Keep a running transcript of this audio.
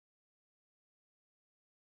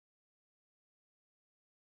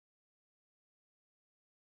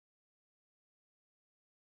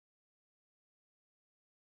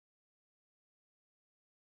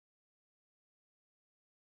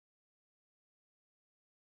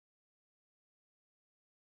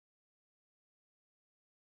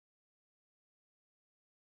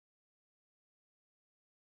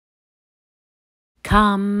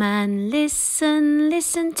Come and listen,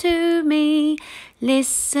 listen to me,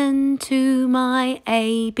 listen to my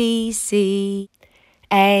ABC.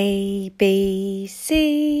 A, B,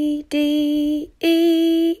 C, D,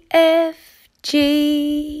 E, F,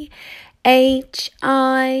 G, H,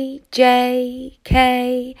 I, J,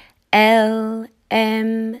 K, L,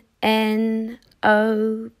 M, N,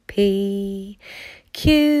 O, P,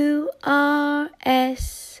 Q, R,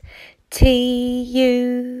 S, T,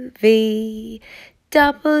 U, V,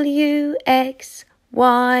 W, X,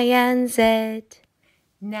 Y, and Z.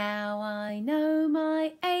 Now I know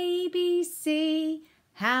my ABC.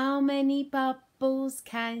 How many bubbles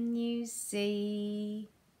can you see?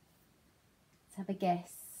 Let's have a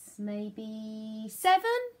guess. Maybe 7?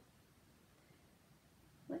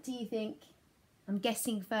 What do you think? I'm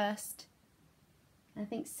guessing first. I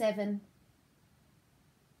think 7.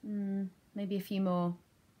 Maybe a few more.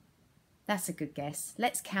 That's a good guess.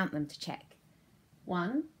 Let's count them to check.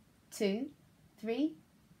 1, 2, 3,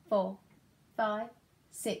 4, 5,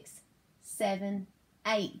 6, 7,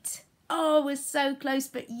 8. Oh, we're so close,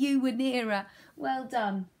 but you were nearer. Well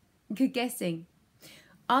done. Good guessing.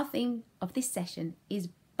 Our theme of this session is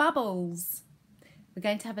bubbles. We're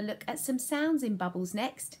going to have a look at some sounds in bubbles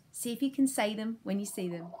next. See if you can say them when you see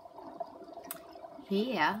them.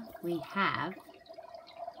 Here we have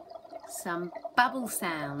some bubble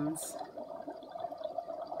sounds.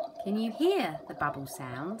 Can you hear the bubble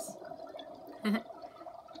sounds?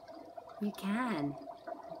 You can.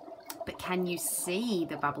 But can you see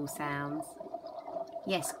the bubble sounds?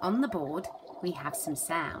 Yes, on the board we have some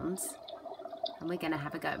sounds and we're going to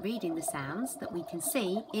have a go at reading the sounds that we can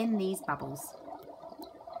see in these bubbles.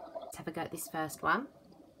 Let's have a go at this first one.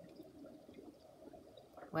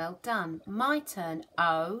 Well done. My turn.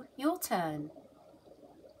 O, your turn.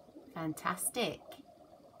 Fantastic.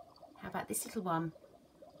 How about this little one?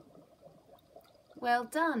 Well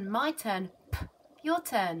done. My turn. P, your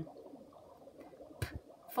turn. P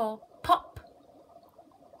for pop.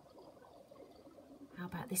 How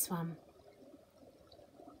about this one?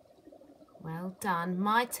 Well done.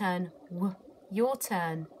 My turn. W, your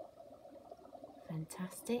turn.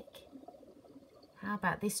 Fantastic. How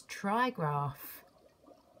about this trigraph?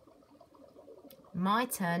 My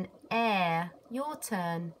turn. Air. Your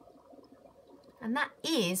turn. And that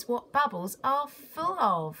is what bubbles are full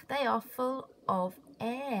of. They are full of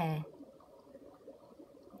air.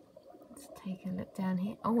 Let's take a look down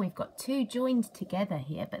here. Oh, we've got 2 joined together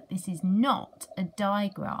here, but this is not a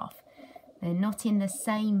digraph. They're not in the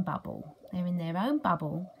same bubble. They're in their own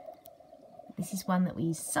bubble. This is one that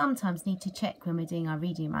we sometimes need to check when we're doing our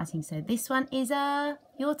reading and writing. So this one is a,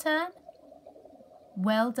 your turn.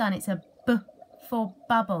 Well done. It's a B for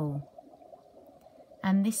bubble.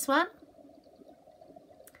 And this one?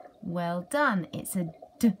 Well done. It's a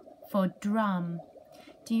D for drum.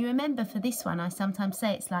 Do you remember for this one I sometimes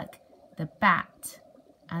say it's like the bat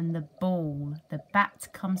and the ball. The bat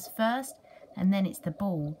comes first and then it's the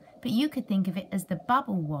ball. But you could think of it as the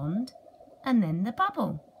bubble wand and then the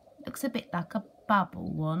bubble. Looks a bit like a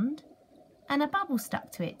bubble wand and a bubble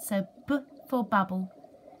stuck to it. So B for bubble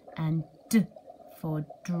and D for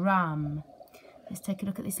drum. Let's take a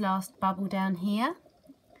look at this last bubble down here.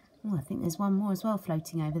 Oh, I think there's one more as well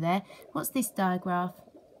floating over there. What's this digraph?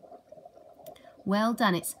 Well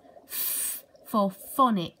done. It's F for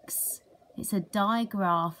phonics. It's a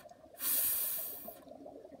digraph. F.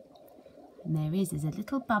 And there's a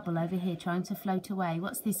little bubble over here trying to float away.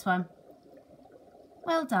 What's this one?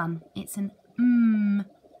 Well done. It's an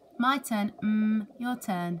My turn. Your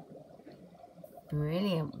turn.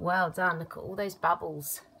 Brilliant. Well done. Look at all those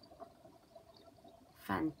bubbles.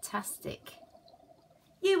 Fantastic.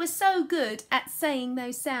 You were so good at saying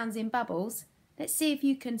those sounds in bubbles. Let's see if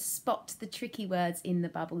you can spot the tricky words in the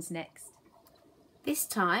bubbles next. This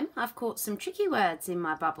time I've caught some tricky words in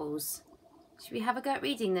my bubbles. Should we have a go at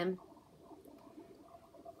reading them?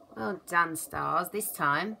 Well done, stars. This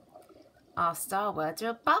time our star words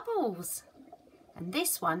are bubbles. And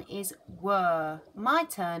this one is were. My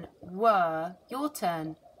turn. Were. Your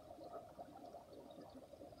turn.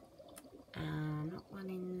 And not one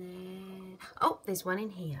in there. Oh, there's one in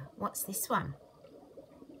here. What's this one?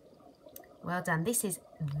 Well done. This is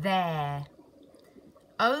there.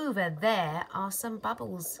 Over there are some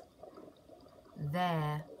bubbles.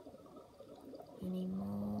 There. Any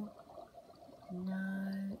more?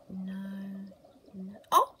 No.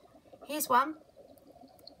 Oh, here's one.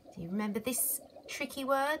 Do you remember this tricky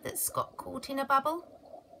word that's got caught in a bubble?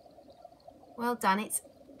 Well done. It's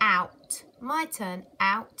out. My turn.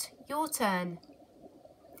 Out. Your turn.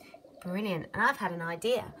 Brilliant. And I've had an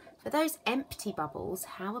idea. For those empty bubbles,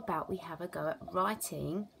 how about we have a go at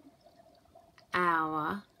writing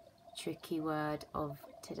our tricky word of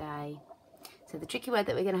today. So the tricky word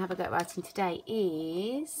that we're going to have a go at writing today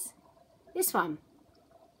is this one.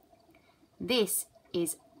 This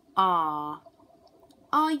is are.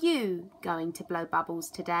 Are you going to blow bubbles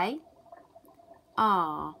today?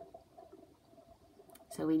 Are.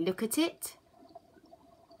 So we look at it,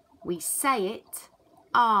 we say it,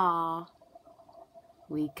 are.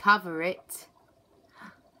 We cover it,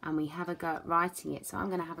 and we have a go at writing it. So I'm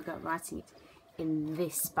going to have a go at writing it in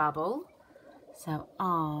this bubble. So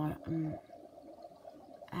R,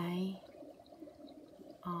 A,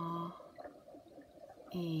 R,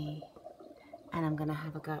 E. And I'm going to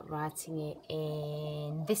have a go at writing it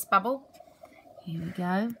in this bubble. Here we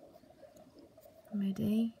go.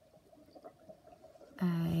 Ready?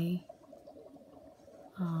 A,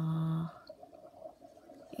 R,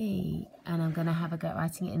 E. And I'm going to have a go at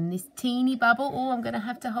writing it in this teeny bubble. Oh, I'm going to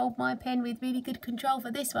have to hold my pen with really good control for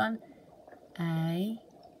this one. A,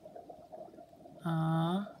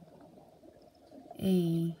 R,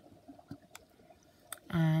 E.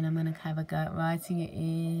 And I'm going to have a go at writing it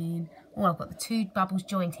in... Oh, I've got the two bubbles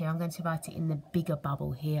joined here. I'm going to write it in the bigger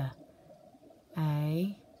bubble here.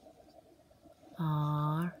 A,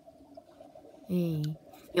 R, E.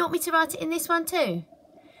 You want me to write it in this one too?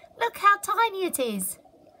 Look how tiny it is.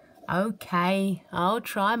 Okay, I'll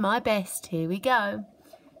try my best. Here we go.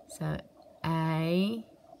 So, A,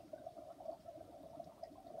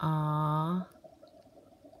 R,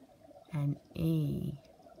 and E.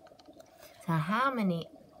 So how many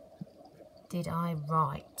did I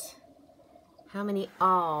write? How many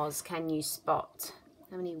R's can you spot?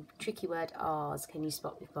 How many tricky word R's can you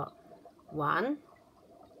spot? We've got 1,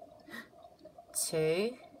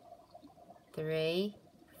 2, 3,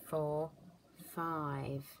 4,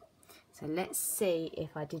 5. So let's see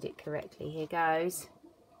if I did it correctly. Here goes.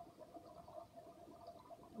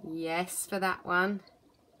 Yes for that one.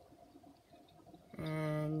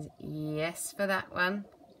 And yes for that one.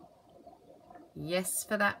 Yes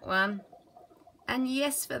for that one. And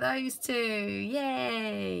yes for those two.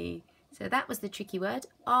 Yay! So that was the tricky word,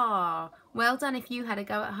 R. Well done if you had a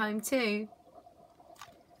go at home too.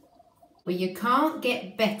 Well, you can't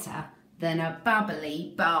get better than a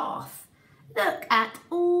bubbly bath. Look at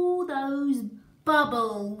all those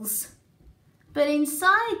bubbles. But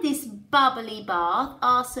inside this bubbly bath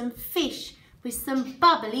are some fish with some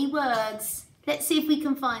bubbly words. Let's see if we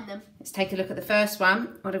can find them. Let's take a look at the first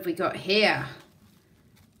one. What have we got here?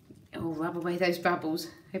 Oh, rub away those bubbles.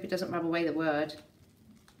 Hope it doesn't rub away the word.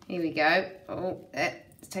 Here we go. Oh,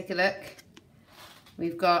 let's take a look.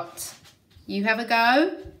 We've got you have a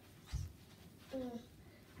go.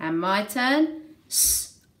 And my turn.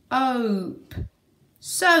 Soap.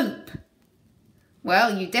 Soap.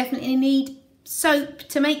 Well, you definitely need soap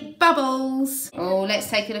to make bubbles. Oh, let's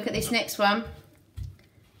take a look at this next one.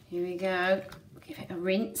 Here we go. Give it a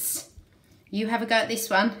rinse. You have a go at this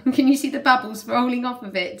one. Can you see the bubbles rolling off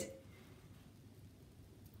of it?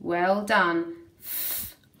 Well done.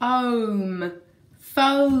 Foam.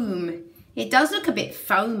 Foam. It does look a bit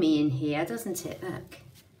foamy in here, doesn't it? Look.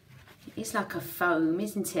 It's like a foam,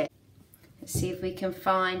 isn't it? Let's see if we can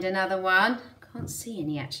find another one. Can't see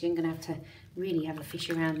any actually. I'm going to have to really have a fish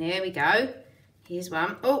around. There we go. Here's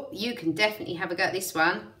one. Oh, you can definitely have a go at this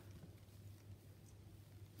one.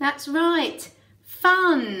 That's right.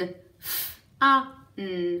 Fun. Fun.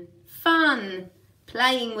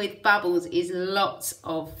 Playing with bubbles is lots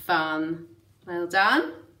of fun. Well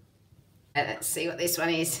done. Let's see what this one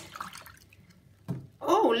is.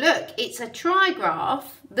 Oh, look, it's a trigraph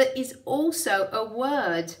that is also a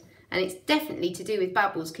word, and it's definitely to do with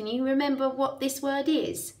bubbles. Can you remember what this word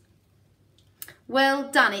is? Well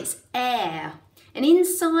done, it's air. And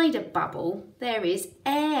inside a bubble, there is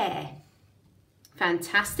air.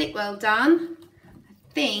 Fantastic, well done.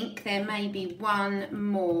 I think there may be one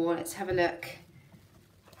more. Let's have a look.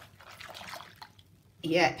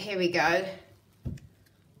 Yeah, here we go.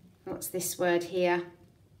 What's this word here?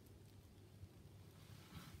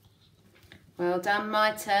 Well done,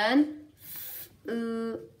 my turn.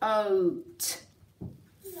 Float.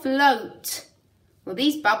 Float. Well,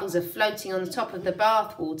 these bubbles are floating on the top of the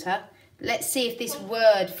bath water. Let's see if this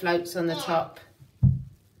word floats on the top.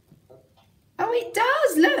 Oh, it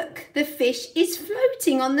does, look. The fish is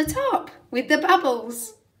floating on the top with the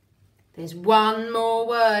bubbles. There's one more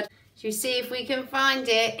word. Shall we see if we can find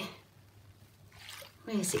it?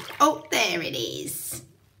 Where is it? Oh, there it is.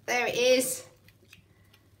 There it is.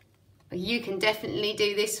 You can definitely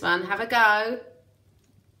do this one. Have a go.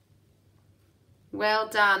 Well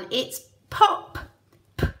done. It's pop.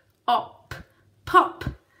 P-op. Pop.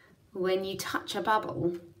 When you touch a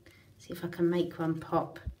bubble, see if I can make one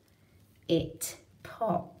pop. It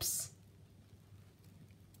pops.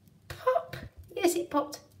 Pop. Yes, it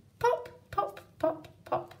popped. Pop, pop, pop,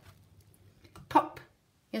 pop. Pop.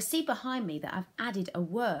 You'll see behind me that I've added a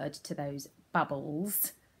word to those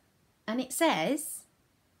bubbles. And it says,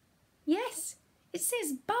 yes, it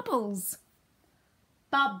says bubbles.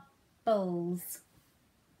 Bubbles.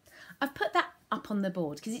 I've put that up on the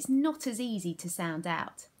board because it's not as easy to sound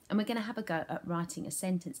out. And we're going to have a go at writing a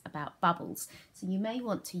sentence about bubbles. So you may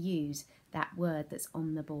want to use that word that's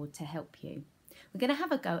on the board to help you. We're going to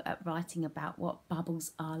have a go at writing about what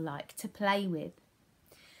bubbles are like to play with.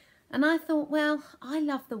 And I thought, well, I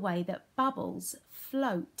love the way that bubbles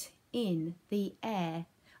float in the air.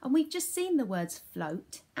 And we've just seen the words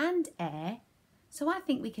float and air. So I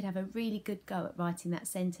think we could have a really good go at writing that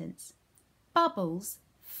sentence. Bubbles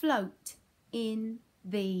float in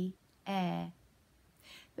the air.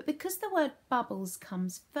 But because the word bubbles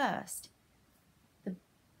comes first, the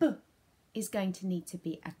B is going to need to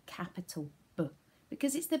be a capital B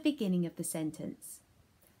because it's the beginning of the sentence.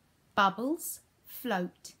 Bubbles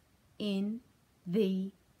float in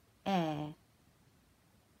the air.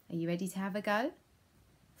 Are you ready to have a go?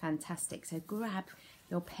 Fantastic. So grab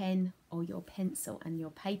your pen or your pencil and your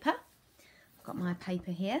paper. I've got my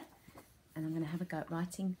paper here and I'm going to have a go at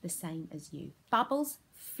writing the same as you. Bubbles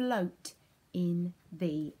float in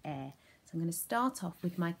the air. So I'm going to start off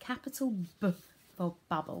with my capital B for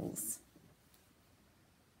bubbles.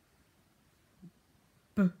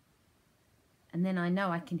 B. And then I know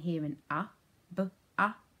I can hear an B,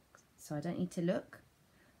 so I don't need to look.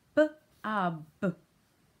 B, B.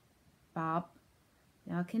 Bub.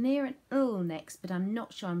 Now I can hear an next, but I'm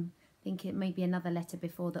not sure. I'm thinking it may be another letter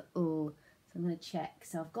before the So I'm going to check.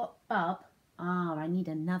 So I've got bub. I need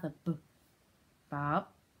another B. Bub.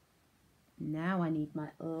 Now I need my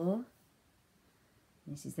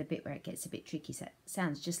This is the bit where it gets a bit tricky. So it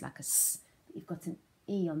sounds just like a S, but you've got an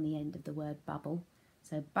E on the end of the word bubble.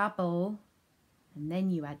 So bubble, and then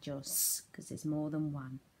you add your S because there's more than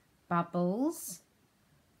one. Bubbles.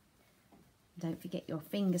 Don't forget your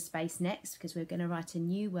finger space next because we're going to write a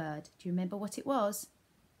new word. Do you remember what it was?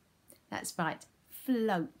 That's right,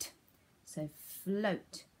 float. So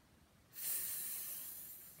float.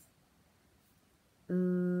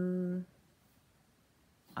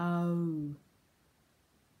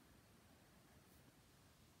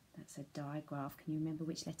 That's a digraph. Can you remember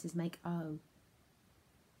which letters make O?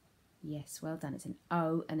 Yes, well done. It's an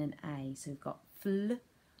O and an A. So we've got float.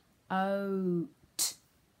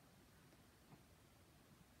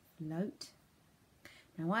 Float.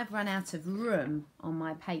 Now I've run out of room on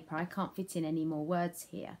my paper. I can't fit in any more words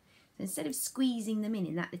here. So instead of squeezing them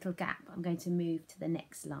in that little gap, I'm going to move to the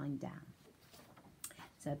next line down.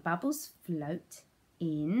 So bubbles float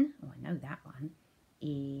in, I know that one,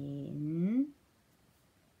 in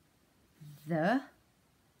the,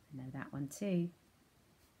 I know that one too,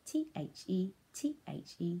 T-H-E,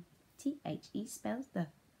 T-H-E, T-H-E spells the.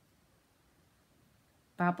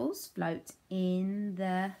 Bubbles float in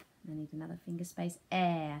the, I need another finger space,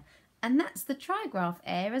 air. And that's the trigraph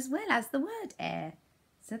air as well as the word air.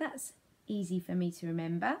 So that's easy for me to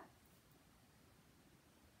remember.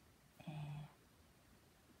 Air.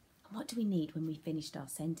 And what do we need when we finished our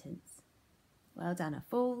sentence? Well done, a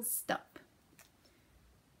full stop.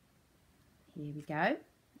 Here we go.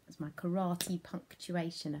 That's my karate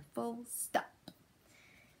punctuation, a full stop.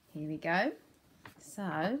 Here we go.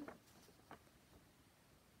 So,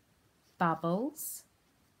 bubbles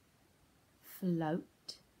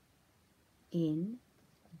float in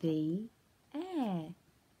the air.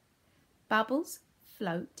 Bubbles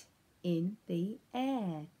float in the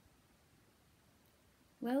air.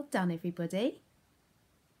 Well done, everybody.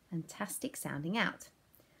 Fantastic sounding out.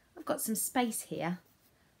 I've got some space here.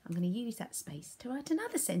 I'm going to use that space to write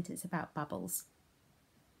another sentence about bubbles.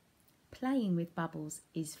 Playing with bubbles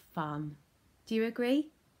is fun. Do you agree?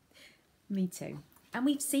 Me too. And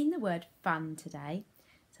we've seen the word fun today,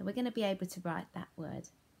 so we're going to be able to write that word.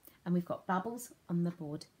 And we've got bubbles on the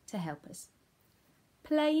board to help us.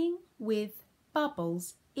 Playing with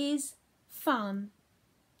bubbles is fun.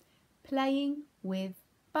 Playing with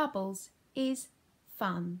bubbles is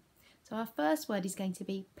fun. So our first word is going to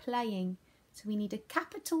be playing. So we need a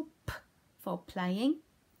capital P for playing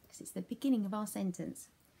because it's the beginning of our sentence.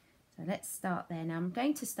 So let's start there. Now I'm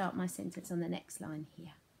going to start my sentence on the next line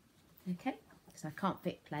here. Okay? Because I can't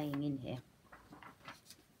fit playing in here.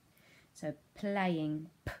 So playing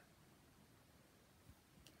P.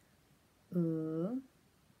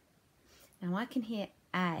 Now I can hear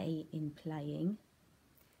A in playing,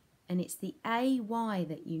 and it's the AY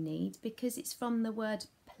that you need because it's from the word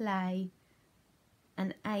play,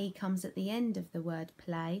 and A comes at the end of the word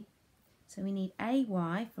play. So we need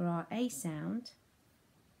AY for our A sound.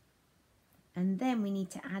 And then we need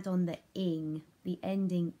to add on the ing, the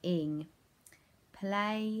ending ing.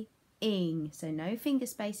 Playing. So no finger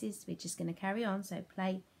spaces. We're just going to carry on. So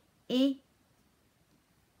play I.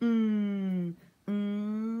 So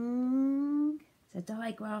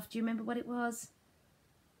digraph. Do you remember what it was?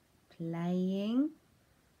 Playing.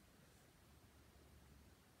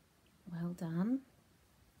 Well done.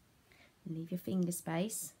 Leave your finger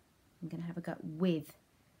space. I'm going to have a go with.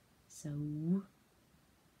 So w.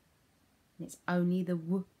 And it's only the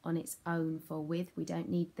w on its own for with. We don't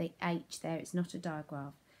need the h there. It's not a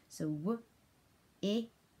digraph. So w, I.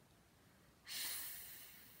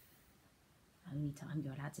 Only time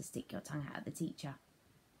you're allowed to stick your tongue out at the teacher.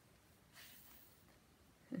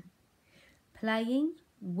 Playing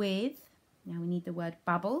with. Now we need the word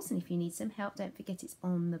bubbles, and if you need some help, don't forget it's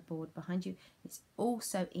on the board behind you. It's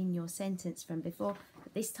also in your sentence from before,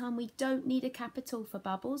 but this time we don't need a capital for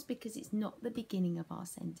bubbles because it's not the beginning of our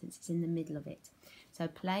sentence, it's in the middle of it. So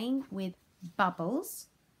playing with bubbles.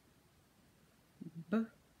 B.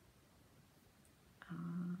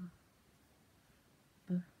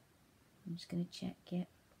 B. I'm just going to check, yep.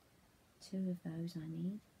 2 of those I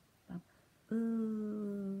need.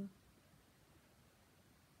 Ooh.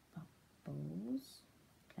 Bubbles.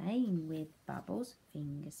 Playing with bubbles,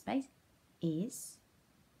 finger space, is.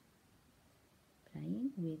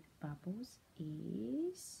 Playing with bubbles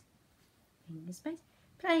is, finger space.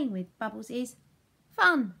 Playing with bubbles is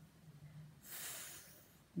fun.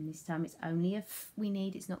 And this time it's only a f we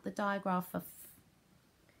need, it's not the digraph for f.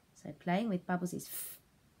 So playing with bubbles is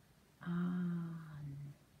fun.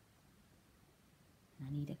 And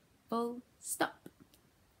I need a full stop.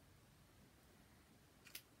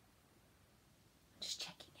 Just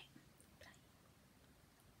checking it.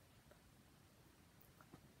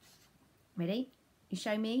 Ready? You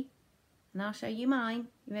show me and I'll show you mine.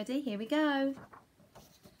 You ready? Here we go.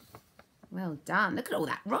 Well done. Look at all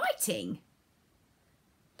that writing.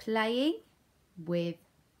 Playing with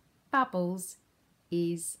bubbles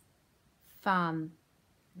is fun.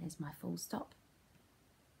 There's my full stop.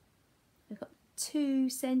 We've got 2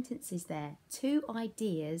 sentences there, 2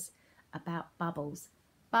 ideas about bubbles.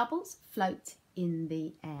 Bubbles float in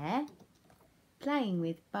the air. Playing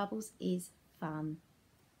with bubbles is fun.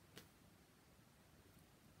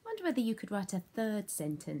 Wonder whether you could write a 3rd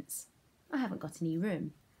sentence. I haven't got any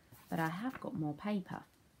room, but I have got more paper.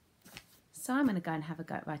 So I'm going to go and have a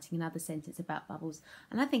go at writing another sentence about bubbles,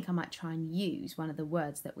 and I think I might try and use one of the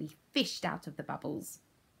words that we fished out of the bubbles.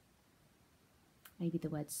 Maybe the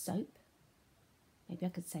word soap. Maybe I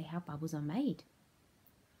could say how bubbles are made.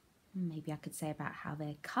 Maybe I could say about how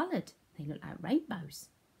they're coloured. They look like rainbows.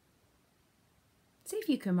 See if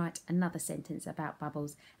you can write another sentence about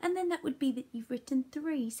bubbles, and then that would be that you've written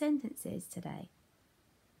 3 sentences today.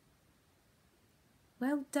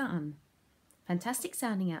 Well done. Fantastic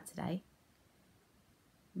sounding out today.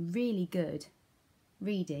 Really good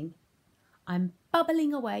reading. I'm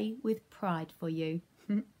bubbling away with pride for you.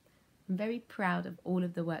 I'm very proud of all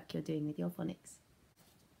of the work you're doing with your phonics.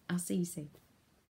 I'll see you soon.